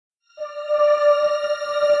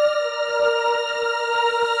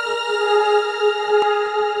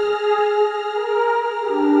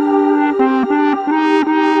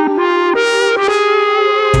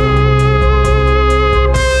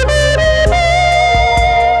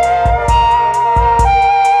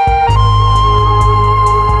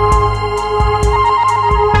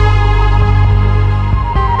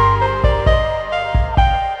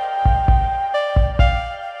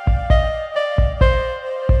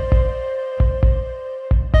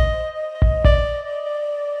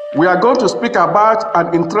We are going to speak about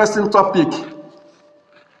an interesting topic.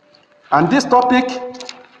 And this topic,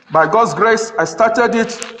 by God's grace, I started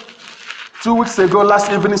it 2 weeks ago,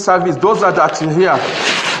 last evening service. Those that are here,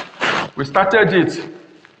 we started it.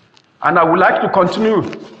 And I would like to continue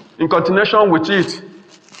in continuation with it,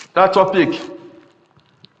 that topic.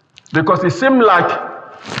 Because it seemed like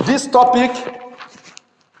this topic,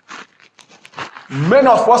 many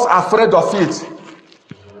of us are afraid of it.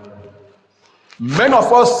 Many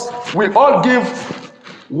of us, we all give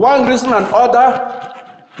one reason and other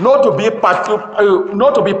not to be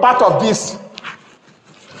part of this.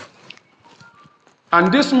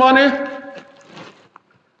 And this morning,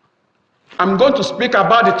 I'm going to speak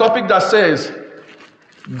about the topic that says,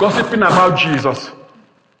 gossiping about Jesus.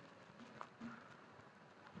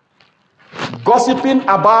 Gossiping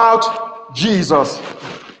about Jesus.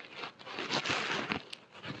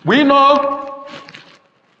 We know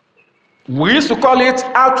we used to call it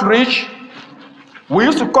outreach. We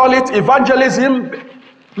used to call it evangelism.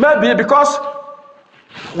 Maybe because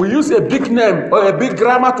we use a big name or a big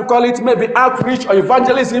grammar to call it maybe outreach or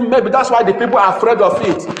evangelism. Maybe that's why the people are afraid of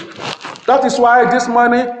it. That is why this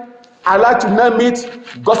morning I like to name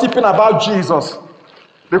it gossiping about Jesus.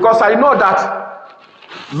 Because I know that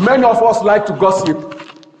many of us like to gossip.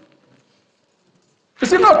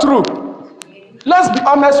 Is it not true? Let's be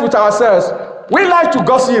honest with ourselves. We like to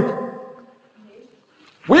gossip.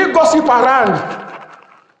 We gossip around.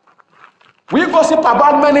 We gossip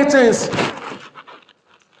about many things.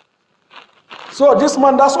 So this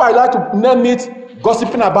month, that's why I like to name it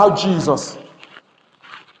gossiping about Jesus.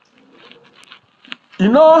 You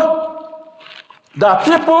know that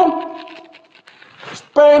people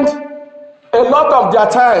spend a lot of their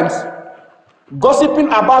times gossiping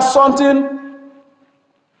about something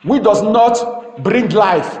which does not bring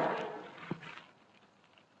life.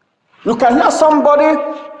 You can hear somebody,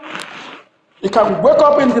 you can wake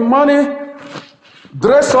up in the morning,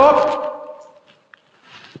 dress up,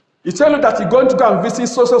 he tell you that he's going to go and visit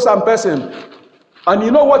some person, and you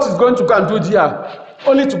know what he's going to go and do there?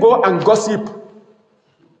 Only to go and gossip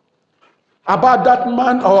about that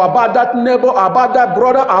man, or about that neighbor, or about that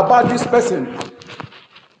brother, or about this person.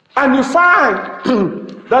 And you find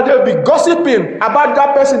that they'll be gossiping about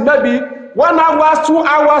that person maybe 1 hour, 2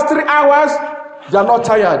 hours, 3 hours, they are not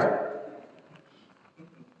tired.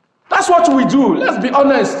 That's what we do, let's be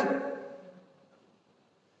honest.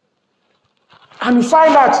 And you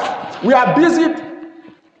find that we are busy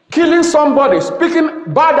killing somebody,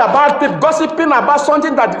 speaking bad about people, gossiping about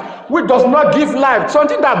something that which does not give life,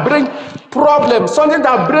 something that brings problems, something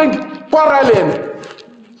that brings quarreling.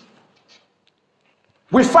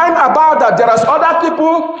 We find about that there are other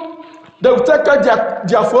people, they will take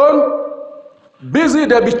their phone, busy,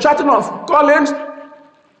 they'll be chatting on calling,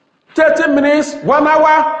 30 minutes, 1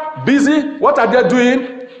 hour, busy. What are they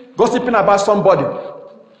doing? Gossiping about somebody.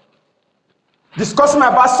 Discussing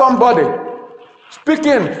about somebody.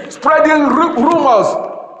 Speaking, spreading rumors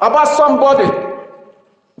about somebody.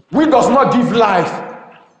 Which does not give life.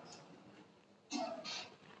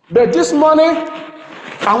 But this morning,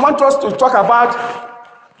 I want us to talk about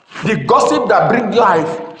the gossip that brings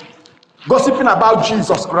life. Gossiping about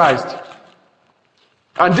Jesus Christ.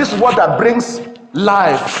 And this is what that brings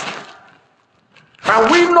life.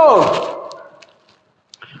 And we know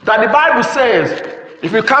that the Bible says,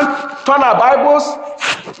 if you can't turn our Bibles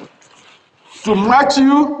to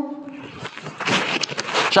Matthew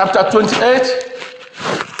chapter 28,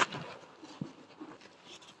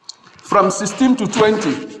 from 16 to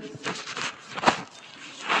 20.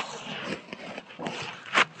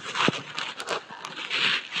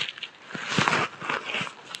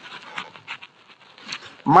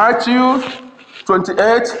 Matthew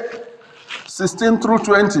 28, 16 through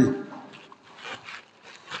 20.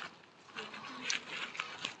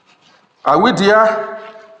 Are we there?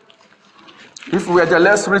 If we are there,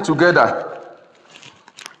 let's read together.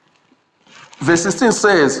 Verse 16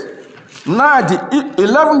 says, now the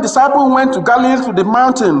 11 disciples went to Galilee to the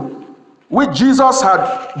mountain which Jesus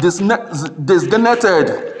had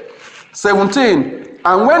designated. 17.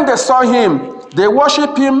 And when they saw him, they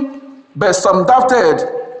worshipped him, but some doubted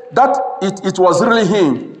that it was really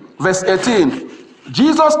him. Verse 18.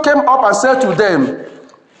 Jesus came up and said to them,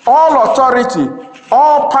 all authority,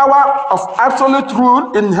 all power of absolute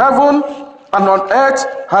rule in heaven and on earth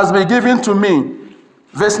has been given to me.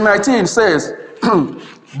 Verse 19 says,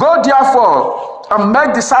 go therefore and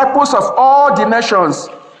make disciples of all the nations.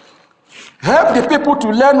 Help the people to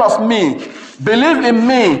learn of me, believe in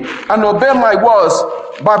me, and obey my words,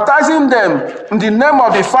 baptizing them in the name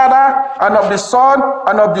of the Father and of the Son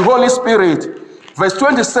and of the Holy Spirit. Verse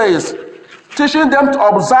 20 says, teaching them to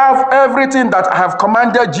observe everything that I have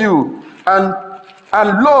commanded you. And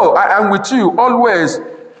lo, I am with you always,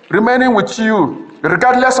 remaining with you,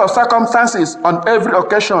 regardless of circumstances, on every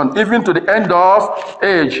occasion, even to the end of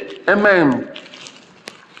age. Amen.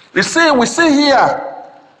 You see, we see here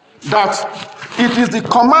that it is the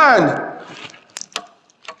command.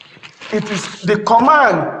 It is the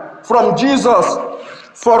command from Jesus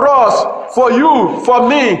for us, for you, for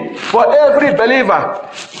me, for every believer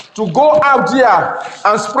to go out there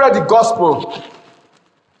and spread the gospel.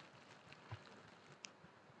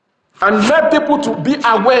 And let people to be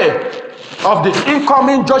aware of the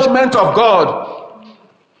incoming judgment of God.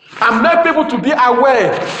 And let people to be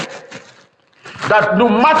aware that no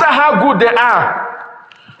matter how good they are,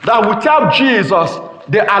 that without Jesus,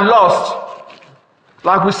 they are lost.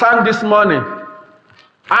 Like we sang this morning,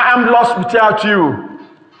 I am lost without you.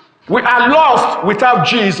 We are lost without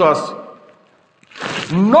Jesus.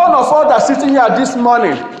 None of us that are sitting here this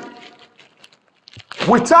morning,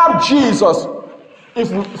 without Jesus, if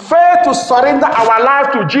we fail to surrender our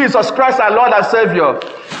life to Jesus Christ, our Lord and Savior,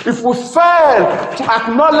 if we fail to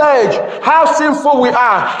acknowledge how sinful we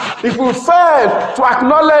are, if we fail to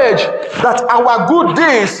acknowledge that our good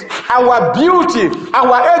deeds, our beauty,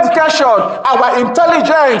 our education, our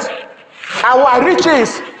intelligence, our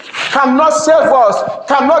riches cannot save us,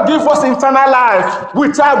 cannot give us eternal life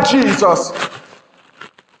without Jesus,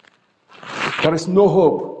 there is no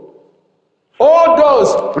hope. All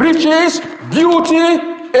those riches, beauty,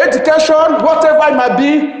 education, whatever it might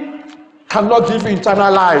be, cannot give you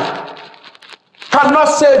eternal life, cannot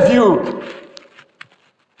save you.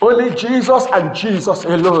 Only Jesus and Jesus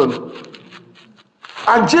alone.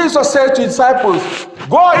 And Jesus said to his disciples,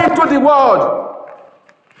 go into the world,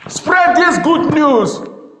 spread this good news,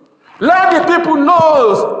 let the people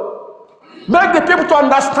know, make the people to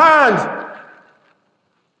understand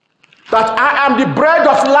that I am the bread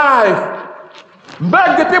of life.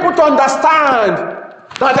 Make the people to understand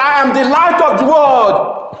that I am the light of the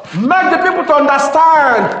world. Make the people to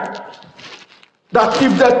understand that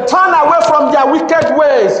if they turn away from their wicked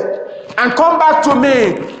ways and come back to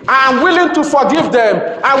me, I am willing to forgive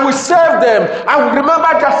them. I will save them. I will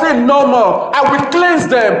remember their sin no more. I will cleanse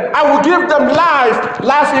them. I will give them life,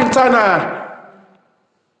 life eternal.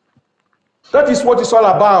 That is what it's all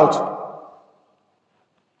about.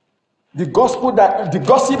 The gospel the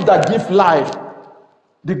gossip that gives life.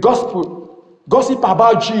 The gossip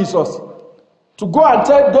about Jesus. To go and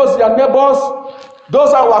tell those your neighbors,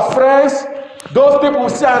 those our friends, those people who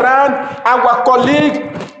see around, our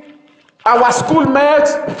colleague, our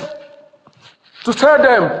schoolmates, to tell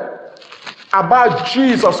them about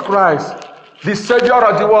Jesus Christ, the Savior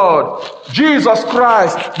of the world. Jesus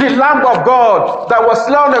Christ, the Lamb of God that was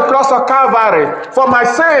slain on the cross of Calvary for my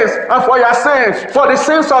sins and for your sins, for the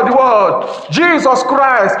sins of the world. Jesus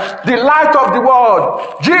Christ, the light of the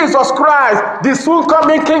world. Jesus Christ, the soon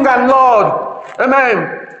coming King and Lord.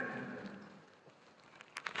 Amen.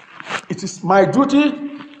 It is my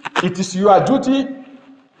duty, it is your duty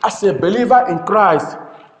as a believer in Christ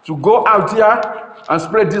to go out there and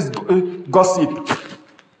spread this gossip.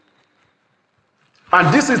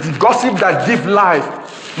 And this is the gossip that gives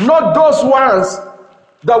life. Not those ones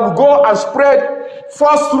that will go and spread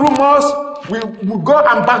false rumors, we go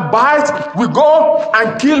and backbite, we go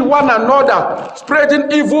and kill one another, spreading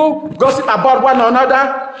evil gossip about one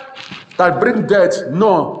another that bring death.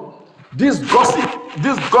 No. This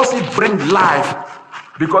gossip brings life.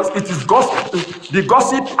 Because it is the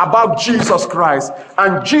gossip about Jesus Christ.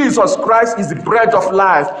 And Jesus Christ is the bread of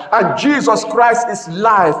life. And Jesus Christ is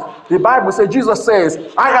life. The Bible says, Jesus says,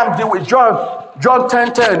 I am the way. John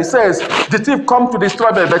 10:10, he says, the thief come to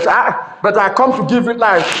destroy me, but I come to give you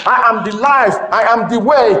life. I am the life. I am the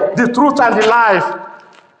way, the truth, and the life.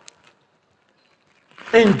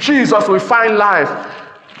 In Jesus we find life.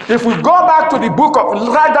 If we go back to the book of,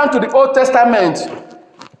 right down to the Old Testament,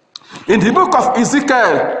 in the book of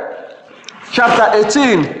Ezekiel, chapter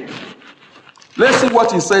 18, let's see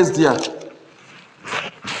what he says there.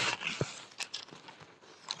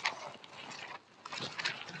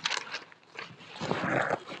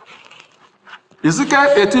 Ezekiel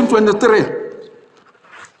 18:23.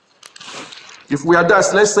 If we are there,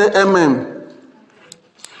 let's say amen.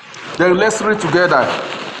 Then let's read together.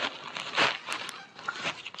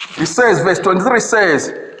 It says, verse 23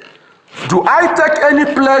 says, do I take any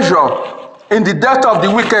pleasure in the death of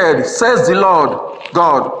the wicked, says the Lord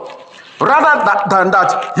God, rather than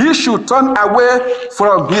that he should turn away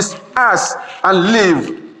from his ass and live?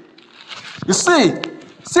 You see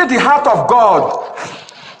the heart of God.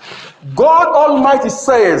 God Almighty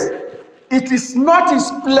says, it is not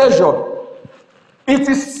his pleasure, It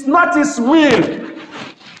is not his will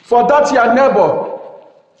for that your neighbor,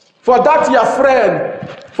 for that your friend,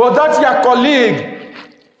 for that your colleague,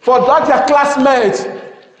 for that your classmate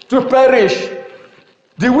to perish.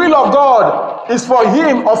 The will of God is for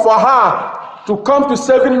him or for her to come to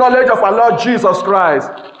saving knowledge of our Lord Jesus Christ,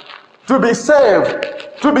 to be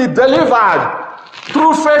saved, to be delivered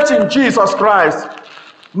through faith in Jesus Christ.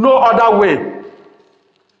 No other way.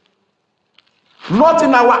 Not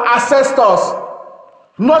in our ancestors,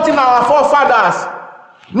 not in our forefathers,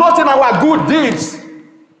 not in our good deeds,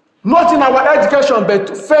 not in our education,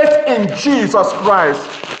 but faith in Jesus Christ.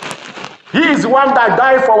 He is the one that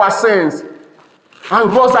died for our sins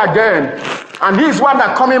and rose again. And he is one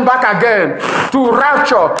that coming back again to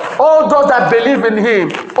rapture all those that believe in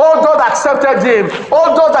him, all those that accepted him,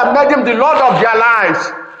 all those that made him the Lord of their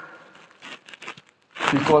lives.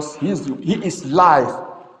 Because he is life.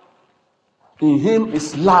 In him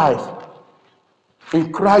is life.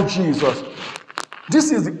 In Christ Jesus.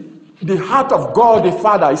 This is the heart of God the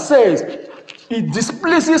Father. He says, it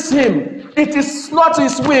displeases him. It is not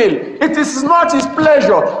his will. It is not his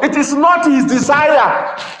pleasure. It is not his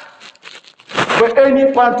desire for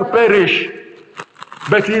any one to perish.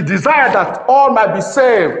 But he desired that all might be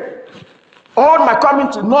saved. All might come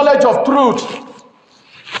into knowledge of truth.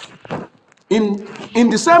 In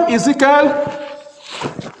the same Ezekiel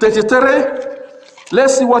 33,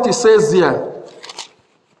 let's see what he says there.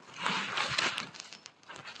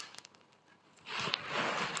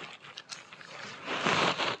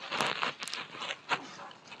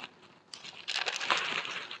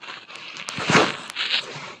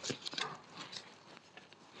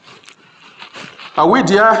 Are we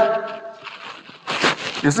there?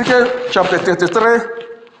 Ezekiel chapter 33,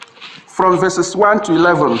 from verses 1 to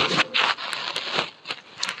 11.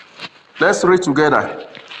 Let's read together.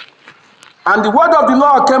 And the word of the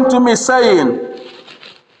Lord came to me, saying,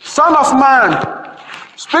 Son of man,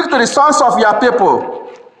 speak to the sons of your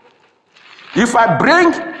people. If I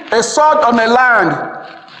bring a sword on a land,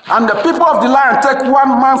 and the people of the land take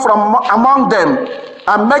one man from among them,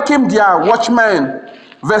 and make him their watchman.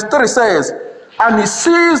 Verse 3 says, and he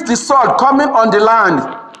sees the sword coming on the land,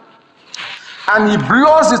 and he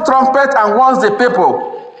blows the trumpet and warns the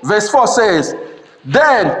people. Verse 4 says,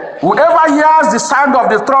 then whoever hears the sound of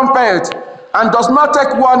the trumpet and does not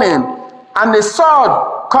take warning, and the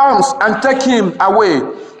sword comes and take him away,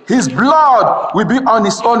 his blood will be on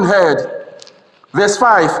his own head. Verse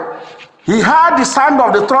 5, he heard the sound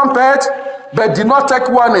of the trumpet, but did not take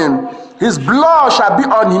warning. His blood shall be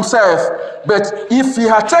on himself, but if he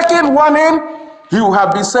had taken warning, he will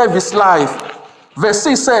have been saved his life. Verse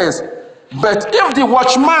 6 says, but if the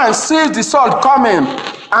watchman sees the sword coming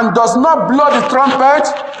and does not blow the trumpet,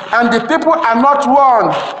 and the people are not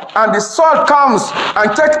warned, and the sword comes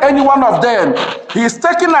and takes any one of them, he is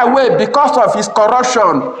taken away because of his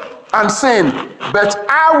corruption and sin. But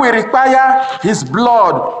I will require his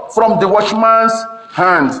blood from the watchman's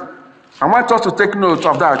hand. I want us to take note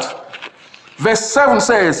of that. Verse 7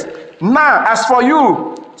 says, now as for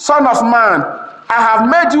you, son of man, I have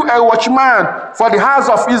made you a watchman for the house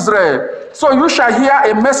of Israel. So you shall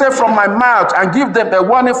hear a message from my mouth and give them a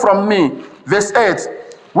warning from me. Verse 8.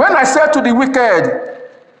 When I say to the wicked,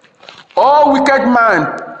 O wicked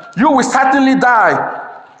man, you will certainly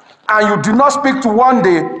die, and you do not speak to warn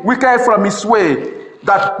the wicked from his way,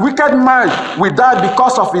 that wicked man will die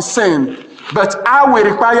because of his sin, but I will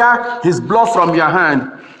require his blood from your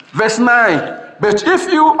hand. Verse 9. But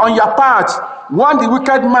if you on your part warn the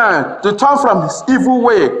wicked man to turn from his evil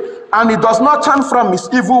way, and he does not turn from his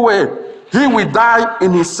evil way, he will die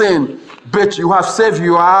in his sin, but you have saved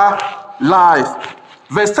your life.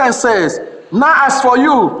 Verse 10 says, now as for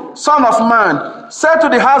you, son of man, say to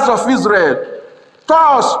the house of Israel,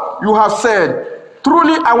 thus you have said,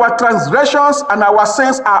 truly our transgressions and our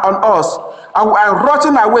sins are on us, and we are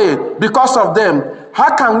rotting away because of them.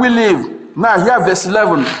 How can we live? Now here verse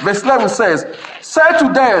 11. Verse 11 says, say to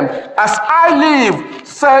them, as I live,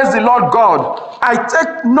 says the Lord God, I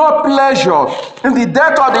take no pleasure in the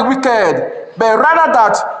death of the wicked, but rather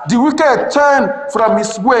that the wicked turn from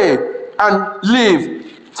his way and live.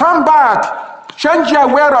 Turn back, change your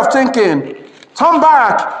way of thinking. Turn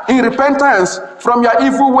back in repentance from your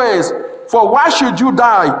evil ways. For why should you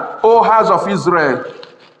die, O house of Israel?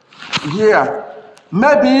 Here,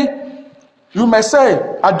 maybe you may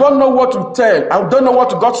say, I don't know what to tell. I don't know what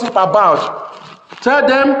to gossip about. Tell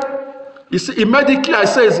them, you see, immediately it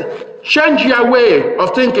says, change your way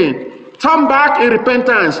of thinking. Turn back in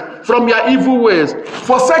repentance from your evil ways.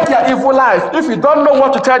 Forsake your evil life. If you don't know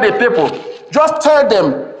what to tell the people, just tell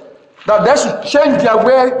them that they should change their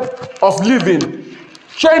way of living.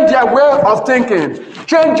 change their way of thinking,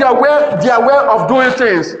 change their way of doing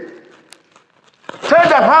things. Tell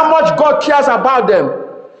them how much God cares about them.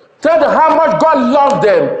 Tell them how much God loves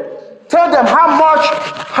them. Tell them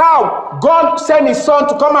how God sent his son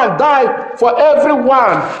to come and die for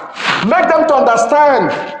everyone. Make them to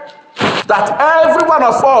understand that every one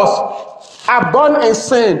of us are born in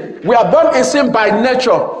sin. We are born in sin by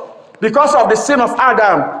nature because of the sin of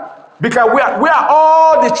Adam. Because we are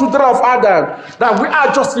all the children of Adam. That we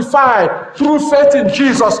are justified through faith in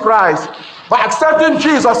Jesus Christ. By accepting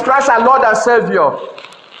Jesus Christ our Lord and Savior.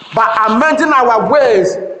 By amending our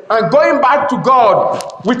ways and going back to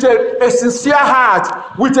God with a sincere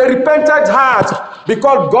heart, with a repentant heart,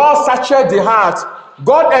 because God searches the heart.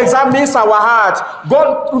 God examines our heart.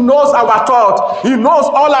 God knows our thought. He knows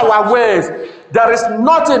all our ways. There is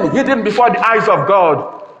nothing hidden before the eyes of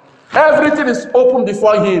God. Everything is open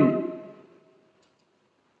before him.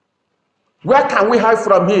 Where can we hide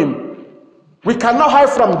from him? We cannot hide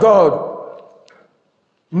from God.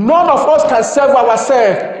 None of us can save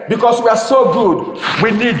ourselves because we are so good.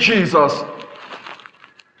 We need Jesus.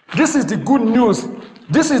 This is the good news.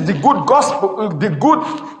 This is the good gospel, the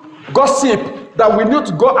good gossip that we need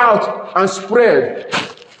to go out and spread.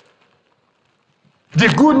 The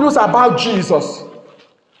good news about Jesus,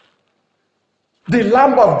 the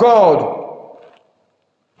Lamb of God,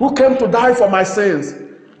 who came to die for my sins,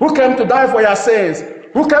 who came to die for your sins,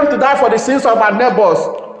 who came to die for the sins of our neighbors,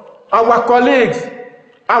 our colleagues,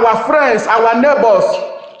 our friends, our neighbors,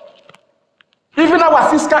 even our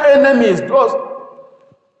physical enemies.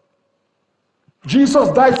 Jesus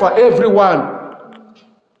died for everyone.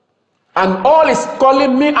 And all is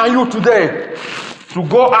calling me and you today to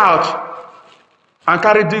go out and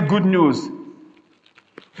carry the good news.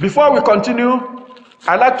 Before we continue,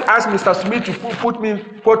 I'd like to ask Mr. Smith to put me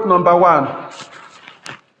quote number 1.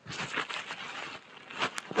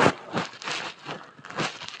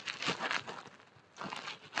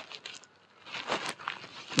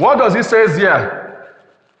 What does he say here?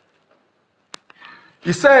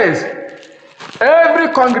 He says,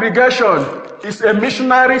 every congregation is a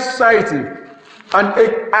missionary society,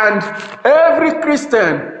 and every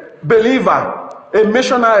Christian believer, a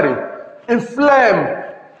missionary, inflamed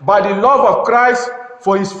by the love of Christ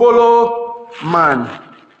for his fellow man.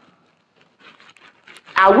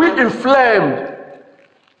 Are we inflamed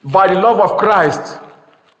by the love of Christ?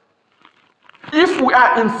 If we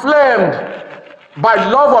are inflamed by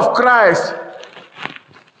love of Christ,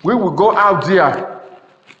 we will go out there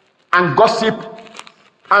and gossip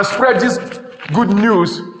and spread this good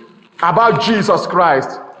news about Jesus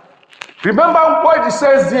Christ. Remember what he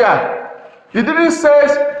says here. He didn't say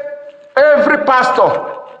every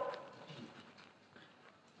pastor.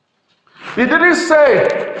 He didn't say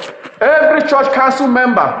every church council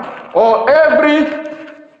member or every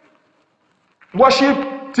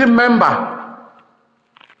worship team member.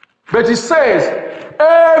 But he says,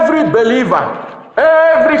 every believer,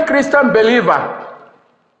 every Christian believer,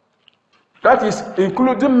 that is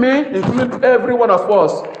including me, including every one of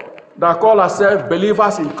us that call ourselves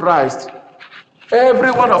believers in Christ.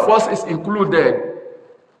 Every one of us is included.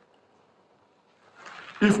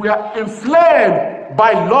 If we are inflamed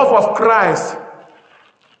by love of Christ,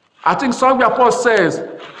 I think somewhere Paul says,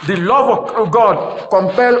 the love of God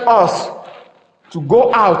compels us to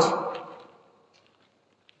go out.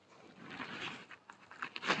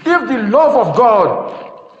 If the love of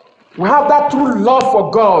God, we have that true love for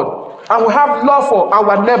God, and we have love for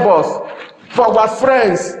our neighbors, for our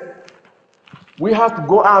friends, we have to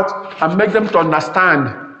go out and make them to understand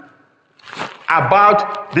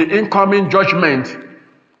about the incoming judgment,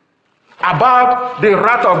 about the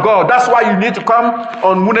wrath of God. That's why you need to come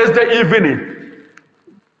on Wednesday evening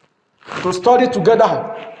to study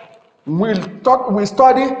together. We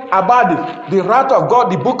study about the wrath of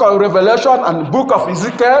God, the book of Revelation and the book of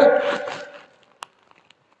Ezekiel.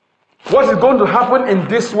 What is going to happen in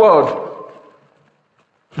this world?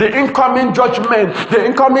 The incoming judgment, the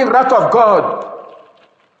incoming wrath of God.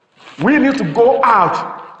 We need to go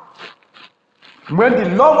out. When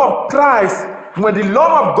the love of Christ, when the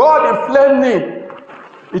love of God inflames me,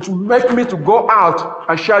 it will make me to go out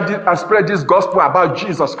and share this, and spread this gospel about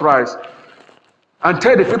Jesus Christ. And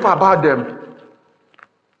tell the people about them.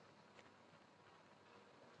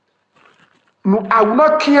 No, I will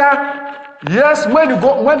not care. Yes, when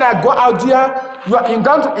I go out there, you are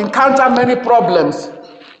going to encounter many problems.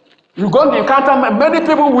 You're going to encounter many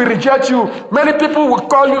people will reject you. Many people will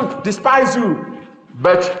call you, despise you.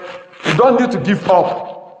 But you don't need to give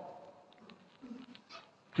up.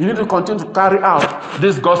 You need to continue to carry out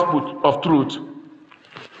this gospel of truth.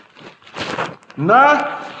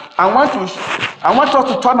 Now, I want to I want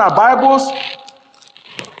us to turn our Bibles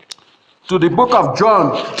to the book of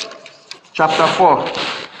John, chapter 4.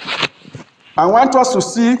 I want us to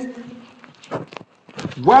see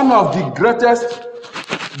one of the greatest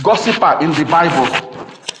gossiper in the Bible.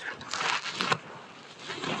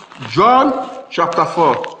 John chapter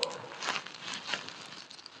 4.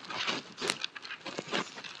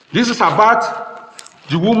 This is about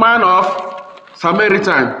the woman of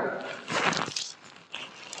Samaritan.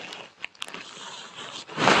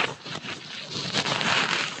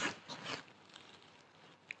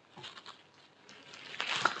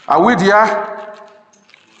 Are we there?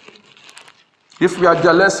 If we are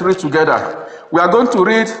there, let's read together. We are going to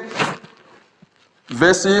read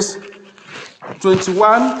verses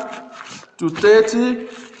 21 to 30,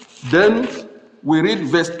 then we read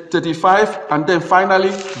verse 35, and then finally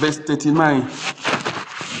verse 39.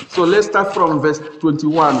 So let's start from verse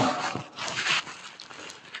 21.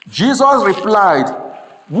 Jesus replied,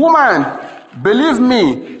 "Woman, believe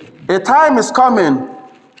me, a time is coming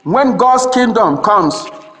when God's kingdom comes,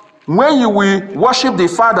 when you will worship the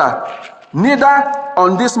Father, neither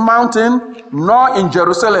on this mountain nor in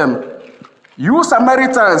Jerusalem. You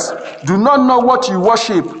Samaritans do not know what you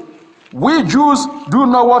worship. We Jews do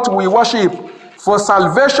know what we worship, for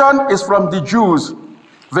salvation is from the Jews."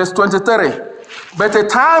 Verse 23. "But a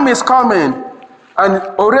time is coming, and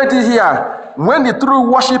already here, when the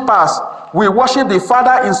true worshippers will worship the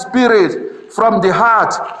Father in spirit, from the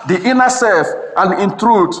heart, the inner self, and in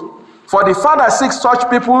truth. For the Father seeks such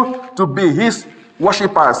people to be his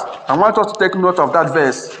worshippers." I want us to take note of that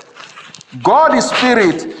verse. God is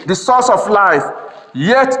spirit, the source of life,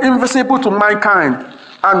 yet invisible to mankind.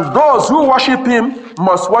 And those who worship him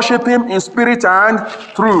must worship him in spirit and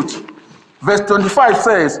truth. Verse 25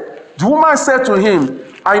 says, "The woman said to him,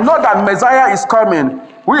 I know that Messiah is coming,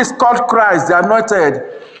 who is called Christ, the Anointed.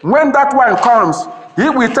 When that one comes, he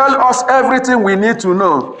will tell us everything we need to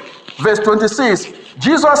know." Verse 26,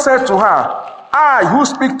 Jesus said to her, "I who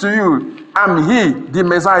speak to you am he, the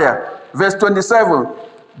Messiah." Verse 27,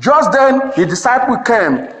 just then his disciples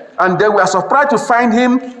came, and they were surprised to find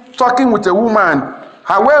him talking with a woman.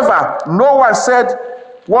 However, no one said,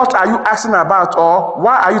 "What are you asking about?" or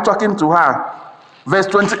 "Why are you talking to her?" Verse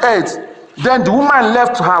 28, then the woman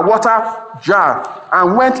left her water jar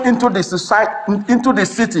and went into the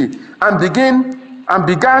city and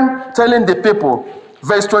began telling the people.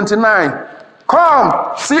 Verse 29, "Come,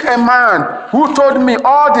 see a man who told me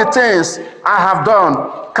all the things I have done.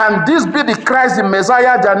 Can this be the Christ, the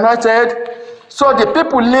Messiah, the Anointed?" So the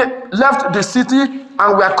people left the city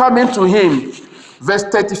and were coming to him. Verse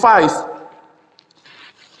 35.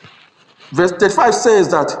 Verse 35 says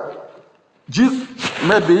that,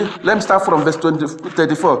 let me start from verse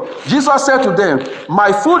 34. Jesus said to them,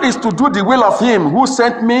 "My food is to do the will of him who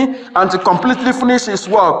sent me and to completely finish his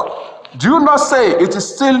work. Do you not say it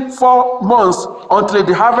is still 4 months until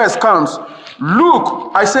the harvest comes?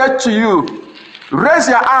 Look, I said to you, raise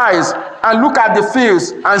your eyes and look at the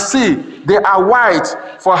fields and see, they are white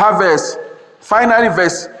for harvest." Finally,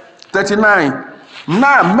 verse 39.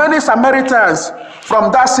 Now many Samaritans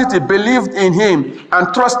from that city believed in him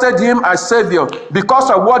and trusted him as Savior because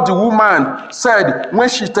of what the woman said when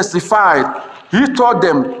she testified. He told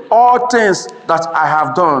them all things that I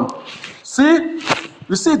have done. See,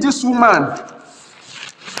 you see this woman,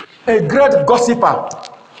 a great gossiper.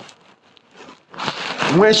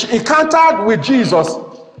 When she encountered with Jesus,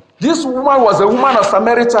 this woman was a woman of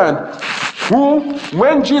Samaritan who,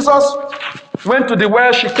 when Jesus went to the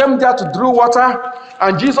well, she came there to draw water,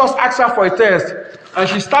 and Jesus asked her for a test. And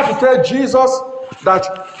she started to tell Jesus that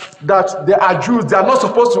they are Jews, they are not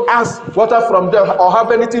supposed to ask water from them or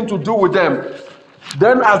have anything to do with them.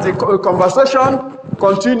 Then as the conversation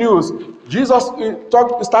continues, Jesus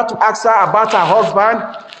started to ask her about her husband,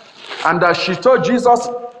 and that she told Jesus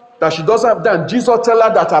that she doesn't have that. Jesus tell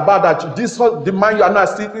her that the man you are not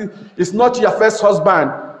seeing is not your first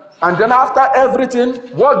husband. And then after everything,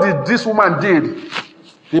 what did this woman did?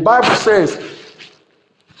 The Bible says,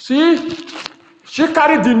 she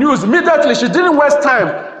carried the news immediately. She didn't waste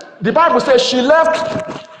time. The Bible says she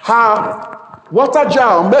left her water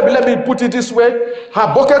jar, maybe let me put it this way,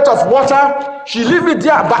 her bucket of water, she leave it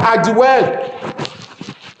there at the well.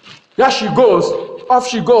 There she goes, off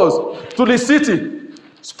she goes to the city,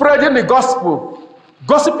 spreading the gospel,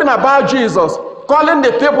 gossiping about Jesus, calling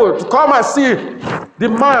the people to come and see the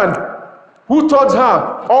man who told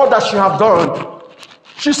her all that she have done.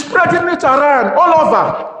 She's spreading it around all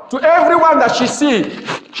over to everyone that she see.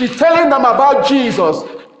 She's telling them about Jesus.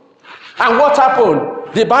 And what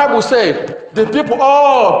happened? The Bible said the people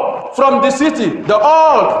all from the city, they're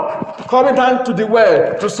all coming down to the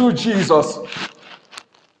well to see Jesus.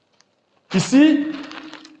 You see,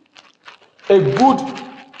 a good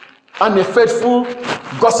and a faithful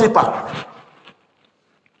gossiper.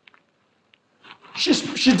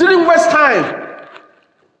 She didn't waste time.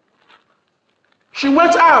 She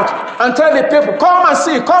went out and told the people, come and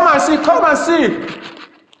see, come and see, come and see.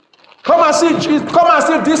 Come and see Jesus, come and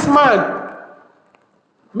see this man.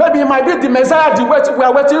 Maybe he might be the Messiah we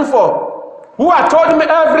are waiting for, who had told me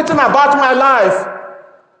everything about my life.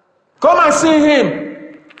 Come and see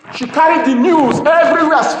him. She carried the news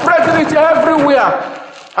everywhere, spreading it everywhere.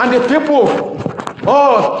 And the people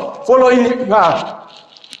all following her.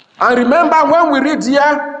 And remember, when we read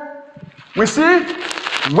here, we see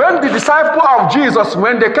when the disciples of Jesus,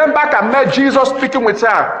 when they came back and met Jesus speaking with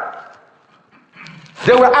her,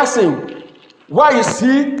 they were asking, why is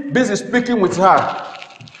he busy speaking with her?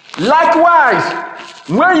 Likewise,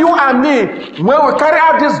 when you and me, when we carry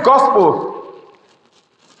out this gospel,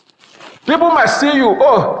 people might see you,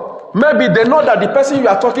 oh, maybe they know that the person you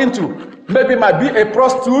are talking to maybe might be a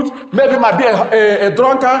prostitute, maybe might be a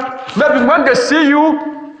drunkard. Maybe when they see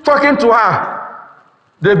you talking to her,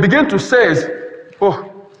 they begin to say,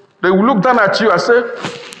 oh, they will look down at you and say,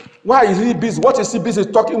 why is he busy? What is he busy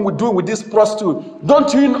doing with this prostitute?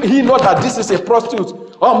 Don't he know that this is a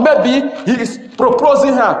prostitute? Or maybe he is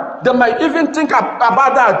proposing her. They might even think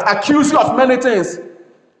about that, accuse you of many things.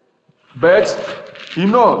 But, you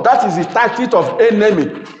know, that is the tactic of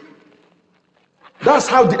enemy. That's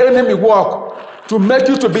how the enemy works, to make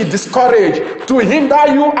you to be discouraged, to hinder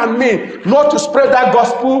you and me not to spread that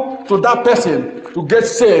gospel to that person to get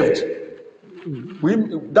saved.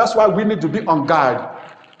 That's why we need to be on guard.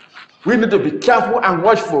 We need to be careful and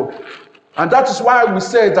watchful. And that is why we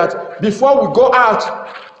say that before we go out,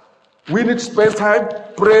 we need to spend time,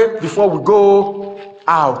 pray before we go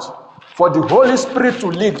out. For the Holy Spirit to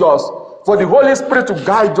lead us, for the Holy Spirit to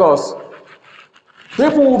guide us.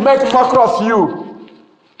 People will make mock of you.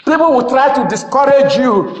 People will try to discourage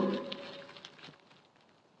you.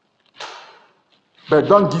 But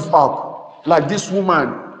don't give up. Like this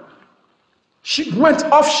woman. She went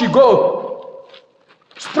off, she go.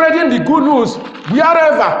 Spreading the good news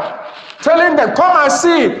wherever. Telling them, come and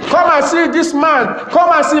see this man.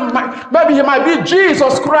 Come and see, maybe he might be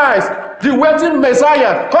Jesus Christ, the waiting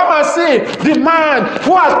Messiah. Come and see the man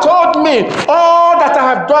who has told me all that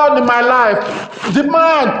I have done in my life. The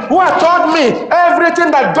man who has told me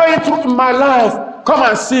everything that's going through in my life. Come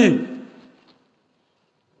and see.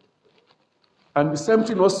 And the same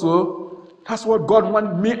thing also, that's what God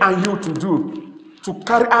wants me and you to do. To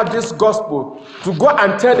carry out this gospel, to go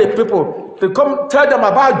and tell the people, to come tell them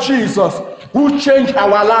about Jesus, who changed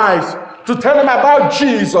our lives, to tell them about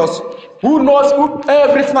Jesus, who knows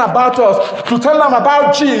everything about us, to tell them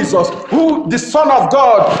about Jesus, who the Son of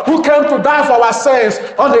God, who came to die for our sins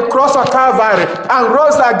on the cross of Calvary and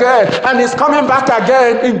rose again and is coming back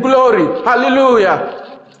again in glory.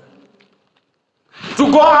 Hallelujah.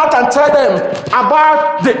 To go out and tell them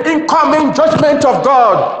about the incoming judgment of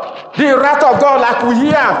God. The wrath of God, like we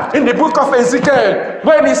hear in the book of Ezekiel,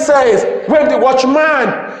 when he says, when the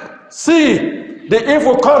watchman see the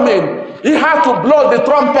evil coming, he had to blow the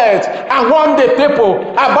trumpet and warn the people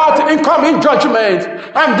about the incoming judgment.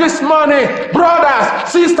 And this morning, brothers,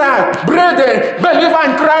 sisters, brethren, believer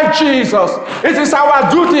in Christ Jesus, it is our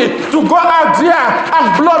duty to go out there and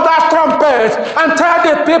blow that trumpet and tell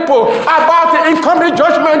the people about the incoming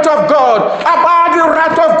judgment of God, about the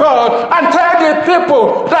wrath of God, and tell the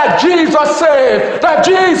people that Jesus saved, that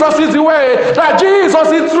Jesus is the way, that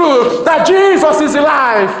Jesus is truth, that Jesus is the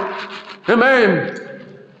life. Amen.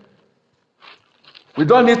 We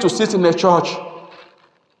don't need to sit in a church.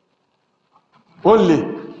 Only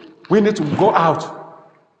we need to go out.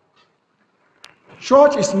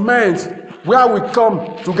 Church is meant where we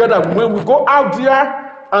come together. When we go out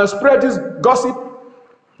there and spread this gossip,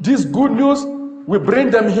 this good news, we bring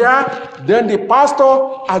them here. Then the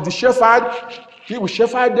pastor, as the shepherd, he will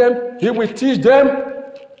shepherd them. He will teach them.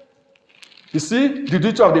 You see, the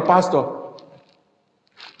duty of the pastor.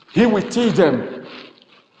 He will teach them.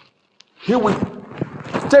 He will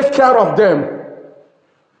take care of them.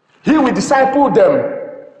 He will disciple them.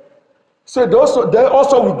 So they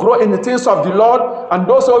also will grow in the things of the Lord, and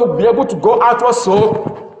also will be able to go out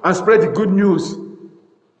also and spread the good news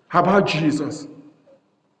about Jesus.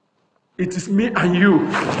 It is me and you,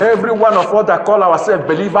 every one of us that call ourselves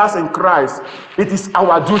believers in Christ. It is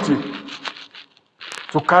our duty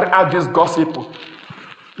to carry out this gospel.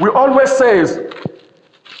 We always say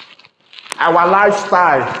our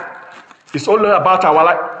lifestyle. It's only about our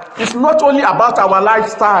life. It's not only about our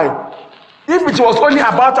lifestyle. If it was only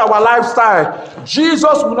about our lifestyle,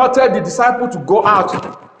 Jesus would not tell the disciple to go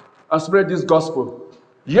out and spread this gospel.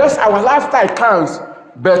 Yes, our lifestyle counts,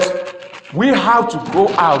 but we have to go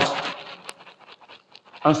out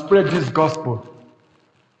and spread this gospel.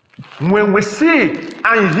 When we see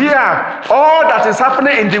and hear all that is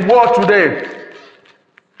happening in the world today,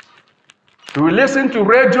 we listen to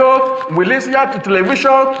radio, we listen to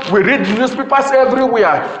television, we read newspapers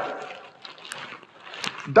everywhere.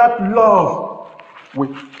 That love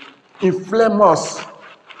will inflame us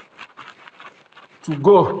to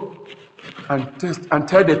go and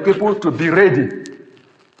tell the people to be ready,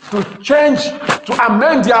 to change, to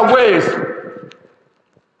amend their ways,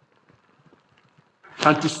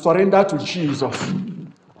 and to surrender to Jesus.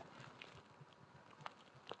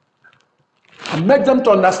 And make them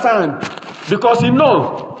to understand, because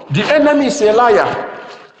the enemy is a liar.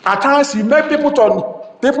 At times he makes people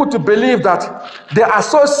to believe that they are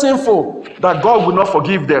so sinful that God will not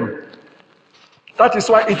forgive them. That is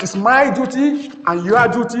why it is my duty and your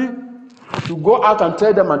duty to go out and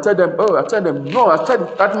tell them, no, I tell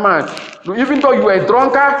that man, even though you are a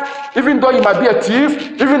drunkard, even though you might be a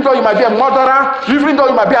thief, even though you might be a murderer, even though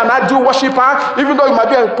you might be an idol worshiper, even though you might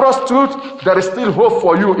be a prostitute, there is still hope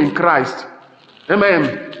for you in Christ.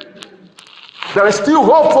 Amen. There is still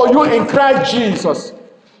hope for you in Christ Jesus.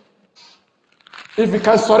 If you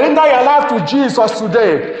can surrender your life to Jesus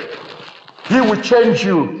today, He will change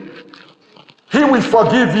you. He will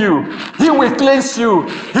forgive you. He will cleanse you.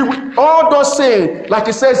 All those things, like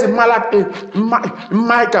He says in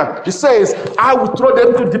Micah, He says, I will throw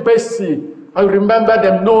them to the deep sea. I will remember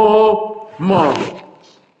them no more.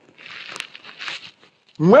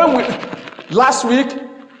 Last week,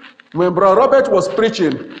 when Brother Robert was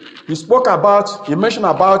preaching, he mentioned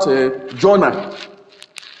about Jonah.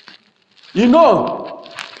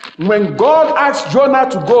 When God asked Jonah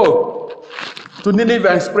to go to Nineveh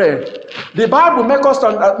and pray, the Bible make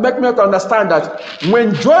me understand that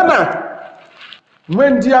when Jonah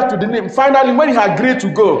went there to the Nineveh, finally when he agreed to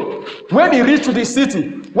go, when he reached the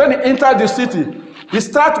city, when he entered the city, he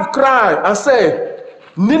started to cry and say,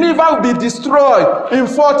 Nineveh will be destroyed in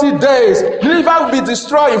 40 days. Nineveh will be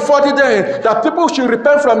destroyed in 40 days. That people should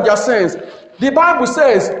repent from their sins. The Bible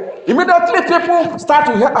says, immediately people start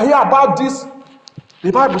to hear about this.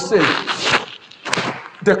 The Bible says,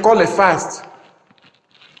 they call a fast.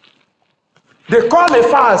 They call a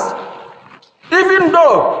fast. Even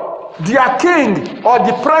though their king or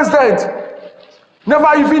the president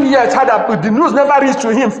never even yet had the news never reached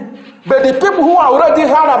to him. But the people who already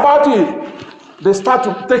heard about it, they start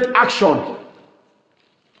to take action.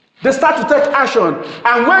 They start to take action.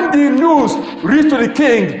 And when the news reached to the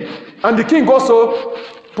king, and the king also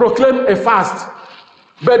proclaimed a fast.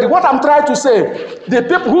 But what I'm trying to say, the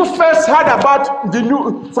people who first heard about the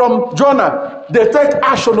news from Jonah, they take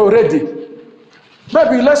action already.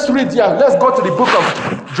 Maybe let's read here. Let's go to the book of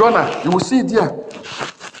Jonah. You will see it here.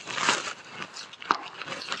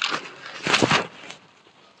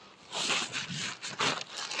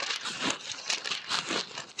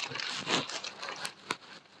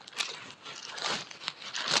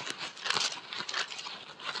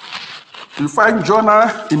 You find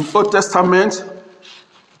Jonah in Old Testament.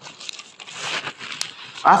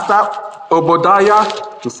 After Obadiah,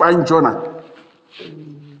 you find Jonah.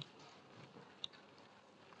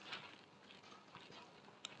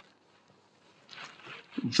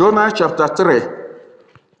 Jonah chapter 3.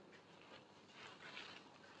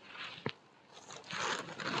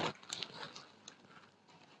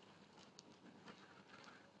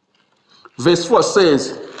 Verse 4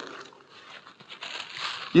 says,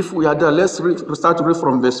 if we are there, let's start to read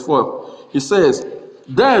from verse 4. It says,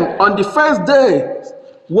 then on the first day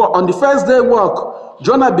walk,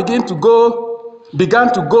 Jonah began to go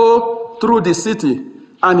through the city,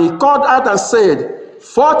 and he called out and said,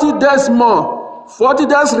 40 days more, 40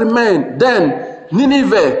 days remain, then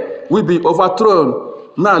Nineveh will be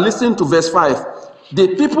overthrown. Now listen to verse 5.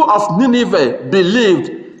 The people of Nineveh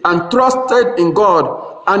believed and trusted in God,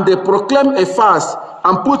 and they proclaimed a fast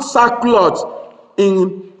and put sackcloth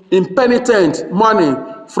in penitent mourning,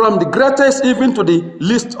 from the greatest even to the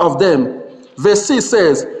least of them. Verse 6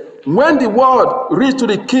 says, when the word reached to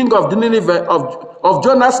the king of the Nineveh of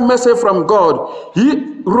Jonah's message from God,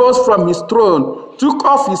 he rose from his throne, took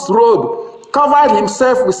off his robe, covered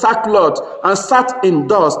himself with sackcloth, and sat in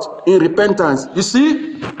dust in repentance. You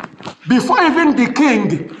see, before even the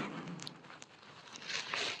king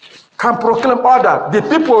can proclaim order, the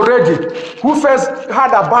people already who first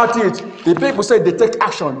heard about it, the people say they take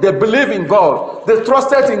action. They believe in God. They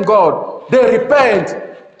trusted in God. They repent.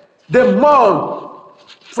 They mourn.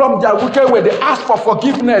 from their wicked way. They ask for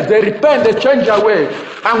forgiveness. They repent. They change their way.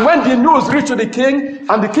 And when the news reached to the king,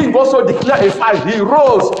 and the king also declared a fast, he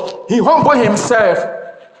rose. He humbled himself.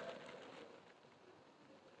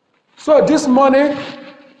 So this morning,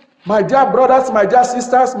 my dear brothers, my dear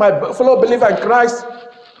sisters, my fellow believers in Christ,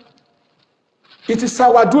 it is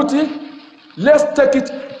our duty. Let's take it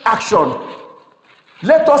action.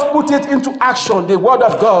 Let us put it into action, the word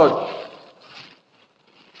of God.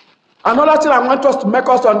 Another thing I want us to make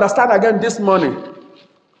us understand again this morning,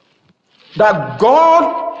 that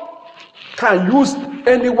God can use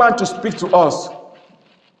anyone to speak to us.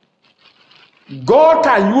 God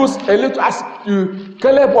can use a little as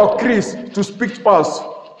Caleb or Chris to speak to us.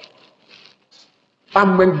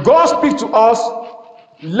 And when God speaks to us,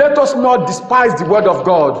 let us not despise the word of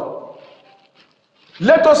God.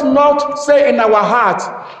 Let us not say in our heart,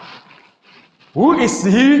 who is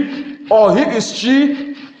he or he is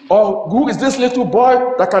she or who is this little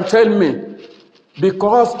boy that can tell me?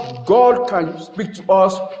 Because God can speak to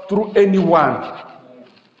us through anyone.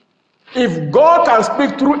 If God can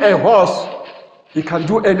speak through a horse, he can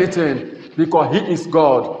do anything because he is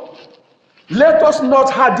God. Let us not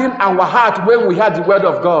harden our heart when we hear the word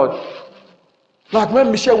of God. Like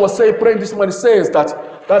when Michelle was saying, praying this morning, says that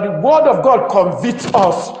the word of God convicts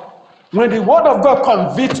us. When the word of God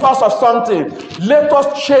convicts us of something, let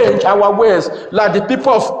us change our ways like the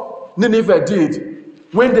people of Nineveh did.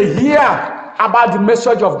 When they hear about the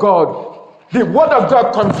message of God, the word of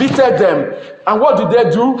God convicted them. And what did they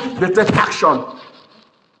do? They take action.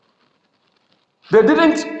 They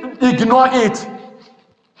didn't ignore it.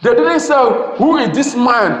 They didn't say, who is this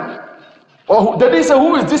man? Or they didn't say,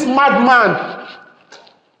 who is this madman?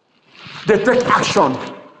 They take action.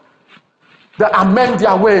 They amend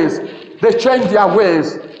their ways. They change their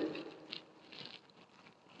ways.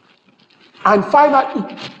 And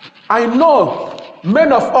finally, I know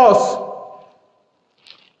many of us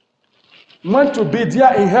want to be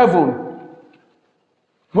there in heaven.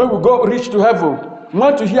 When we go reach to heaven,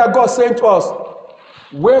 want to hear God saying to us,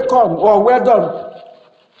 welcome or well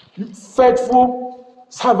done, faithful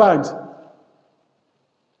servant.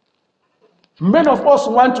 Many of us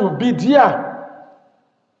want to be there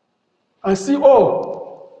and see, oh,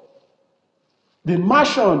 the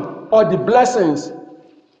mansion or the blessings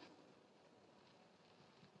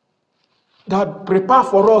that prepare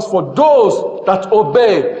for us, for those that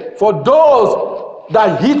obey, for those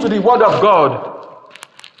that heed to the word of God.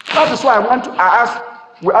 That is why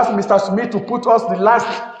we ask Mr. Smith to put us the last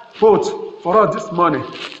quote for us this morning.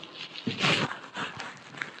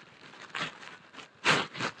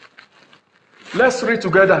 Let's read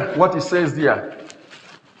together what he says there.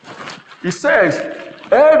 He says,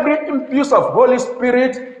 every impulse of Holy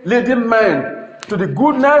Spirit leading men to the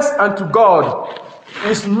goodness and to God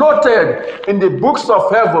is noted in the books of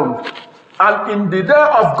heaven, and in the day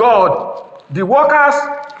of God, the workers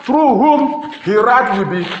through whom he writes will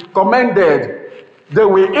be commended. They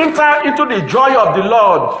will enter into the joy of the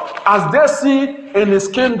Lord as they see in his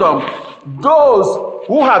kingdom those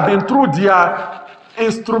who have been through their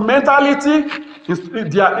instrumentality,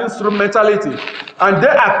 and they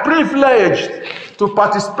are privileged to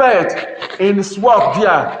participate in his work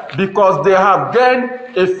there because they have gained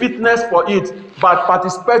a fitness for it by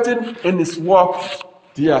participating in his work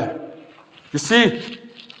there. You see,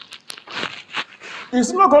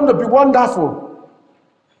 it's not going to be wonderful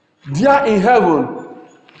there in heaven.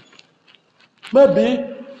 Maybe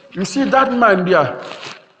you see that man there.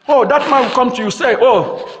 Oh, that man will come to you, say,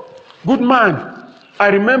 oh, good man, I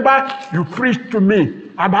remember you preached to me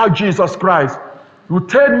about Jesus Christ. You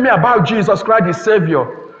told me about Jesus Christ, the Savior.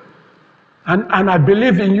 And I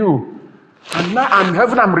believe in you. And now I'm in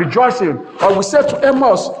heaven, I'm rejoicing. Or we say to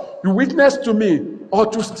Amos, you witness to me. Or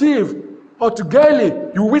to Steve, or to Gailey,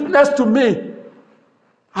 you witness to me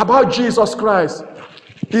about Jesus Christ.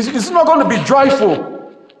 It's not going to be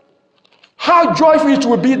joyful. How joyful it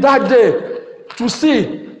will be that day to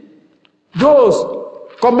see those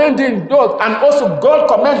commending those, and also God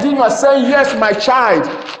commending you and saying, yes, my child,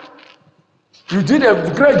 you did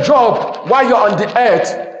a great job while you're on the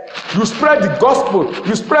earth. You spread the gospel.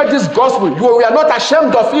 You spread this gospel. You are not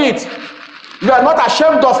ashamed of it. You are not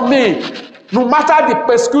ashamed of me. No matter the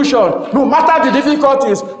persecution, no matter the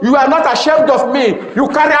difficulties, you are not ashamed of me. You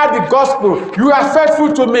carry out the gospel. You are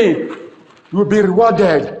faithful to me. You will be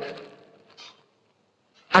rewarded.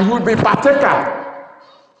 And you will be partaker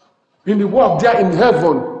in the work there in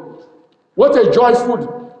heaven. What a joyful,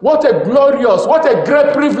 what a glorious, what a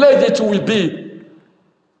great privilege it will be.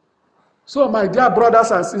 So, my dear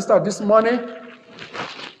brothers and sisters, this morning,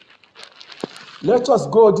 let us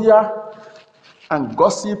go there and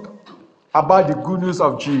gossip about the good news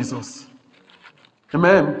of Jesus.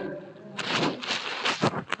 Amen.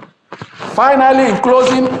 Finally, in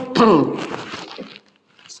closing,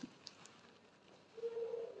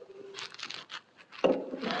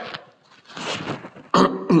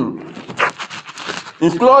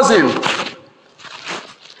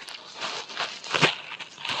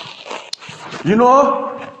 you know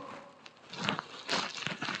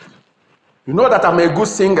that I'm a good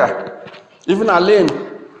singer. Even Alain,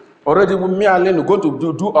 already with me, Alain, we're going to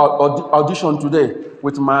do audition today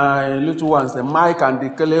with my little ones, the Mike and the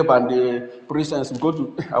Caleb and the Princess. We go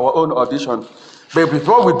to our own audition. But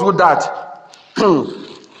before we do that,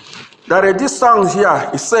 there is this song here.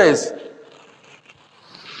 It says,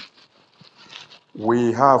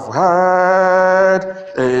 "We have heard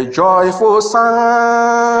a joyful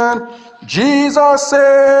sound. Jesus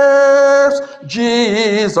saves,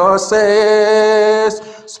 Jesus saves.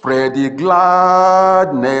 Spread the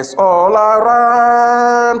gladness all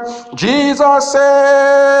around. Jesus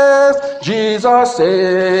saves, Jesus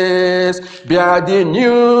saves. Bear the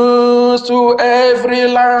news to every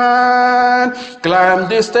land. Climb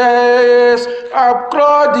the stairs,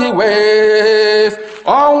 across the wave.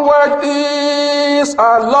 Onward is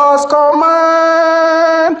our Lord's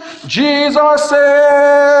command. Jesus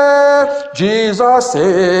saves, Jesus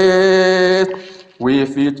saves.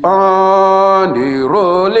 With it on the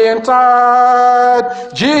rolling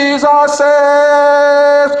tide. Jesus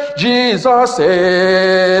saves, Jesus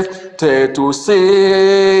saves. Take to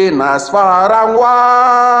sinners far and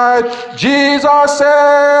wide. Jesus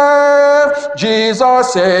saves,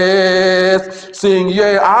 Jesus saves. Sing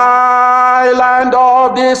ye island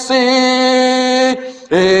of the sea.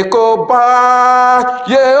 Echo back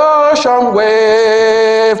ye ocean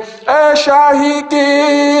wave. Eshahiki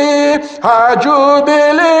ha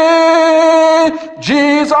jubilee.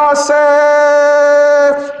 Jesus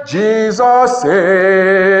saves, Jesus saves.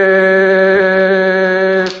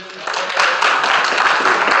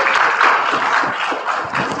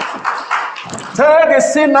 Tell the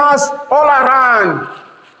sinners all around.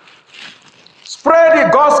 Spread the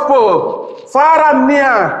gospel far and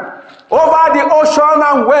near. Over the ocean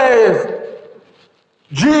and wave.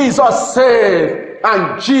 Jesus saved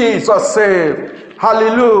and Jesus saved.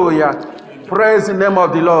 Hallelujah. Praise the name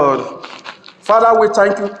of the Lord. Father, we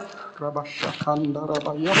thank you.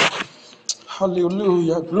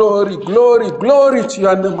 Hallelujah. Glory, glory, glory to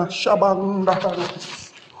your name.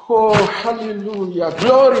 Oh, hallelujah.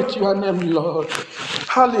 Glory to your name, Lord.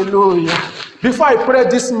 Hallelujah. Before I pray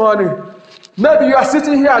this morning, maybe you are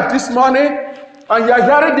sitting here this morning and you are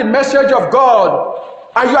hearing the message of God,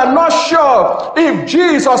 and you are not sure if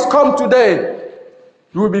Jesus come today,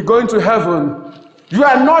 you will be going to heaven. You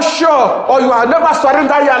are not sure, or you have never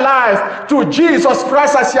surrendered your life to Jesus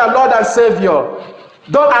Christ as your Lord and Savior.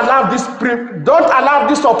 Don't allow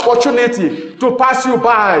this opportunity to pass you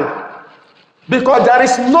by, because there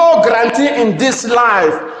is no guarantee in this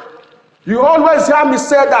life. You always hear me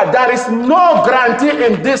say that there is no guarantee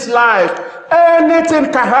in this life.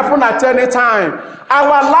 Anything can happen at any time.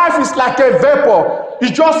 Our life is like a vapor.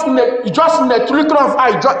 It's just in a twinkle of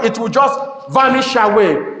eye, it will just vanish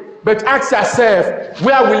away. But ask yourself,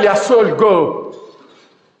 where will your soul go?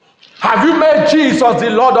 Have you made Jesus the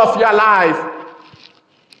Lord of your life?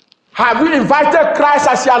 Have you invited Christ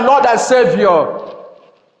as your Lord and Savior?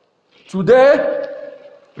 Today,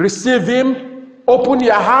 receive Him, open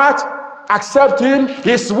your heart, accept Him.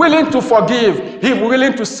 He's willing to forgive. He's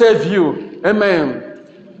willing to save you. Amen.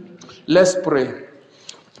 Let's pray.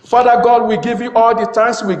 Father God, we give you all the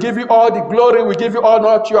thanks, we give you all the glory, we give you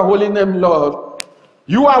honor to your holy name, Lord.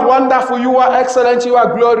 You are wonderful, you are excellent, you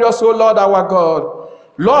are glorious, O Lord our God.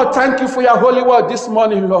 Lord, thank you for your holy word this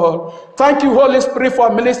morning, Lord. Thank you, Holy Spirit, for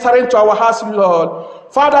ministering to our hearts, Lord.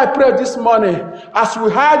 Father, I pray this morning, as we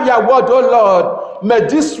heard your word, oh Lord, may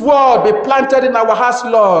this word be planted in our hearts,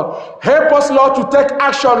 Lord. Help us, Lord, to take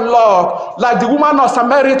action, Lord, like the woman of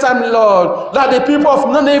Samaritan, Lord, like the people of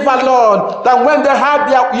Nineveh, Lord, that when they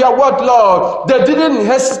heard your word, Lord, they didn't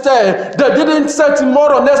hesitate. They didn't say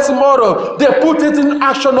tomorrow, next tomorrow. They put it in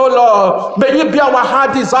action, oh Lord. May it be our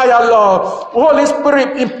heart desire, Lord. Holy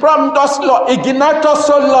Spirit, imprint us, Lord, ignite us,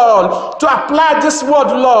 oh Lord, to apply this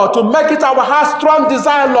word, Lord, to make it our heart strong desire,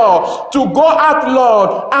 Lord, to go out,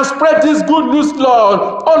 Lord, and spread this good news, Lord,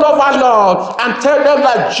 all over, Lord, and tell them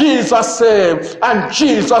that Jesus saved and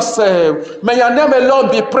Jesus saved. May your name alone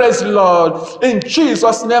be praised, Lord. In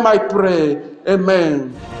Jesus' name I pray.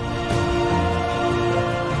 Amen.